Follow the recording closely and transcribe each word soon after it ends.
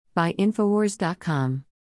By Infowars.com.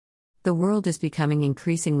 The world is becoming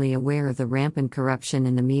increasingly aware of the rampant corruption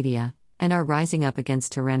in the media, and are rising up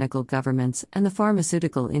against tyrannical governments and the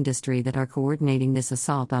pharmaceutical industry that are coordinating this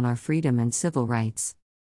assault on our freedom and civil rights.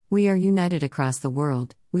 We are united across the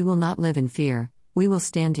world, we will not live in fear, we will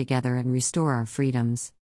stand together and restore our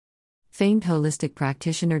freedoms. Famed holistic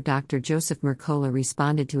practitioner Dr. Joseph Mercola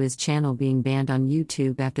responded to his channel being banned on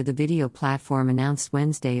YouTube after the video platform announced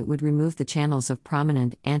Wednesday it would remove the channels of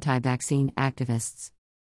prominent anti-vaccine activists.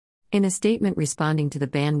 In a statement responding to the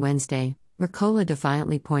ban Wednesday, Mercola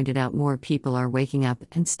defiantly pointed out more people are waking up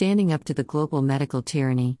and standing up to the global medical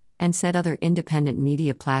tyranny, and said other independent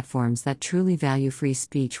media platforms that truly value free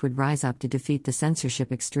speech would rise up to defeat the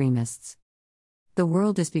censorship extremists. The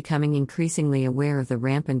world is becoming increasingly aware of the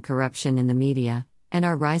rampant corruption in the media, and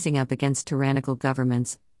are rising up against tyrannical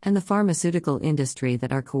governments and the pharmaceutical industry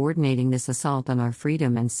that are coordinating this assault on our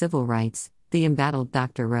freedom and civil rights, the embattled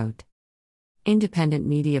doctor wrote. Independent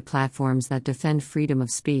media platforms that defend freedom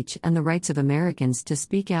of speech and the rights of Americans to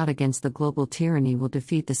speak out against the global tyranny will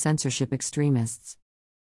defeat the censorship extremists.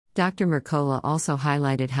 Dr. Mercola also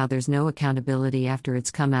highlighted how there's no accountability after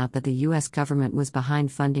it's come out that the U.S. government was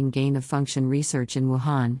behind funding gain-of-function research in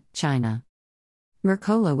Wuhan, China.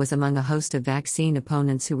 Mercola was among a host of vaccine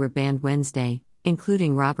opponents who were banned Wednesday,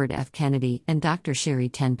 including Robert F. Kennedy and Dr. Sherry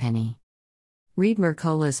Tenpenny. Read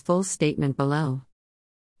Mercola's full statement below.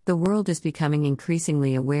 The world is becoming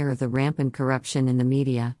increasingly aware of the rampant corruption in the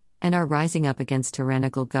media, and are rising up against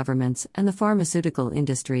tyrannical governments and the pharmaceutical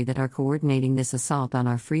industry that are coordinating this assault on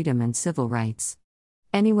our freedom and civil rights.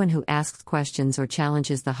 Anyone who asks questions or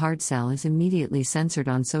challenges the hard sell is immediately censored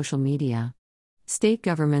on social media. State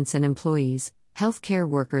governments and employees, healthcare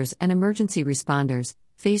workers and emergency responders,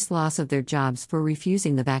 face loss of their jobs for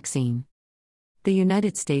refusing the vaccine. The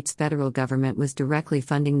United States federal government was directly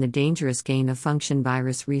funding the dangerous gain-of-function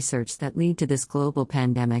virus research that led to this global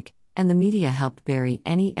pandemic, and the media helped bury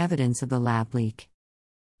any evidence of the lab leak.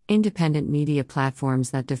 Independent media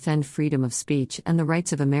platforms that defend freedom of speech and the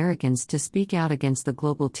rights of Americans to speak out against the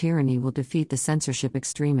global tyranny will defeat the censorship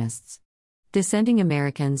extremists. Dissenting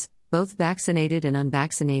Americans, both vaccinated and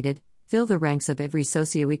unvaccinated, fill the ranks of every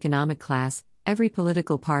socioeconomic class, every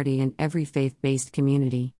political party and every faith-based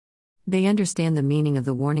community. They understand the meaning of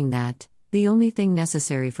the warning that the only thing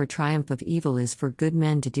necessary for triumph of evil is for good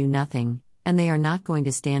men to do nothing, and they are not going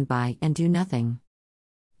to stand by and do nothing.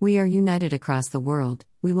 We are united across the world,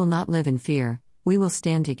 we will not live in fear, we will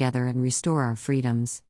stand together and restore our freedoms.